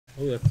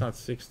Oh, that's not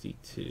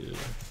 62.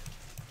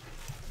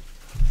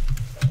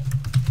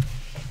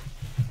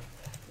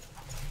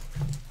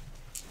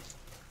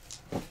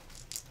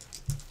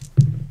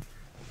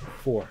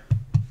 Four.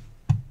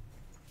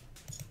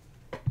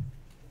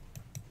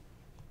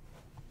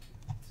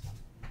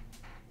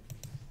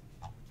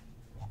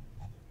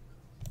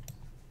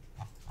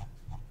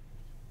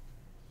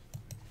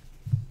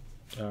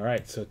 All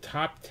right, so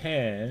top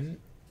 10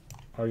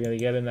 are going to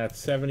get in that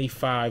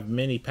 75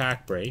 mini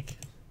pack break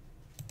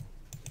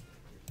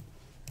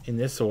in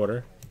this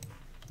order.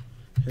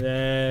 And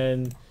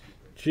then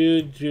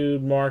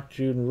Jude, Mark,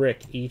 Jude, and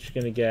Rick each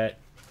going to get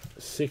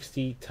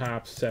 60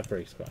 top set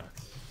break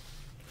spots.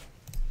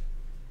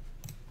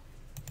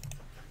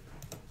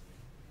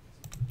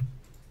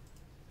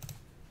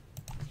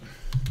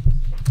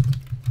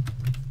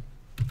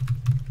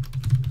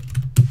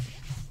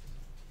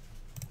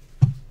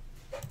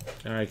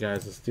 All right,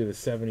 guys, let's do the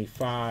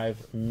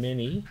 75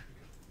 mini.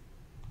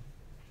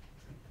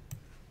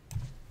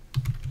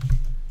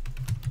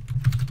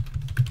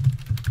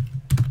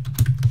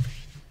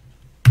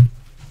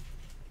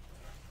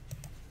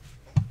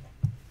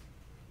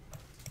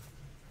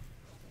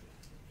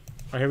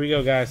 All right, here we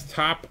go, guys.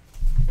 Top,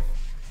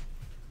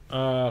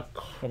 let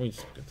me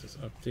just get this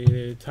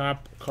updated.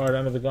 Top card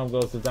under the gum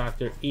goes to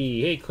Dr.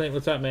 E. Hey, Clint,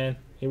 what's up, man?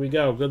 Here we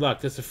go. Good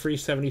luck. This is a free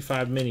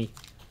 75 mini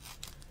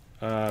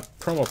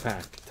promo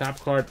pack. Top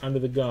card under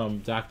the gum,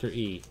 Dr.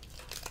 E.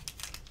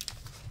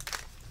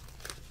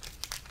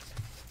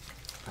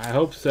 I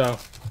hope so.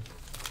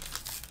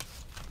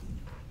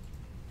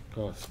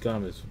 Oh, this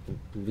gum is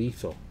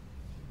lethal.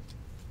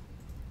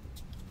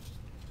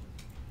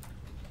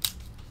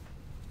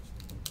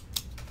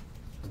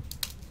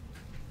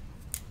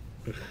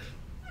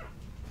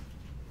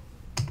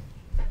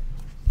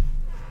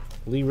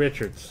 Lee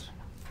Richards.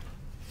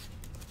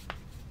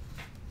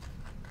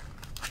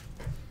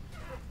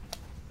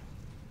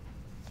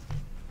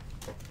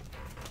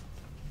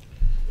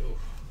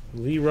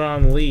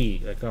 Leron Lee.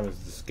 That gum is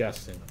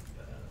disgusting.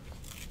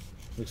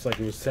 Looks like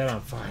it was set on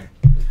fire.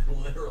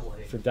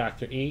 Literally. For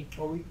Dr. E.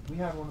 Well, we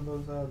had one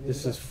of those.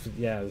 This is,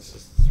 yeah, this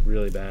is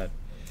really bad.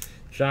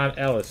 John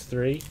Ellis,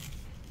 3.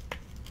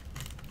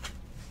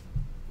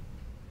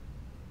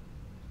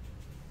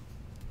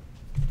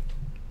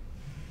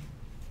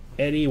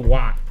 Eddie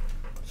Watt,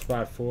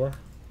 spot 4.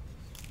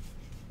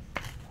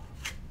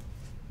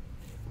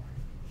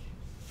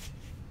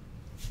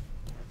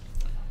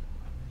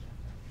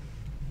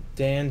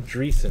 Dan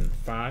Dreesen,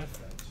 5.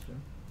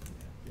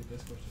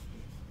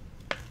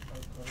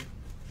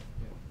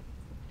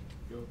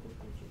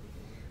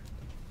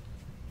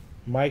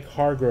 Mike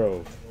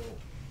Hargrove,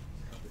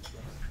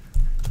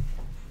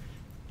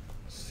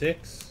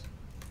 6.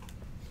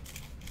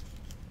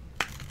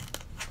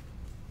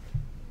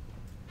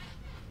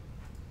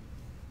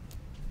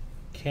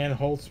 Ken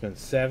Holtzman,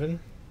 7.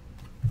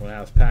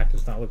 Wow, this pack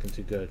is not looking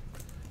too good.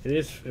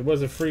 It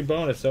was a free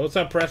bonus. So what's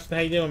up, Preston?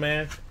 How you doing,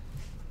 man?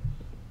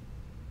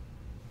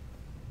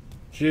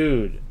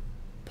 Jude,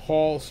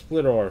 Paul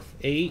Splittorff,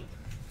 8.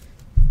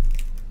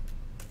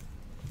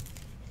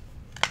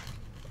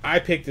 I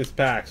picked this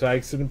pack, so I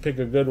couldn't pick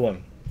a good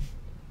one.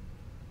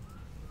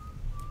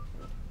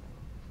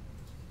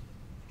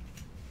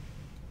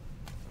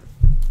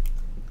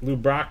 Lou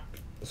Brock,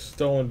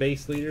 stolen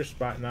base leader,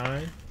 spot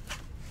 9.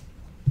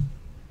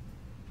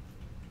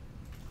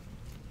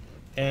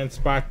 And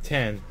spot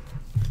 10,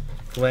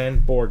 Glenn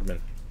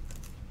Boardman.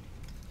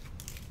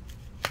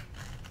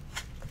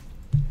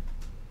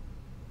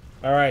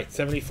 All right,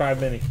 75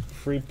 mini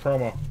free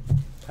promo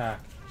pack.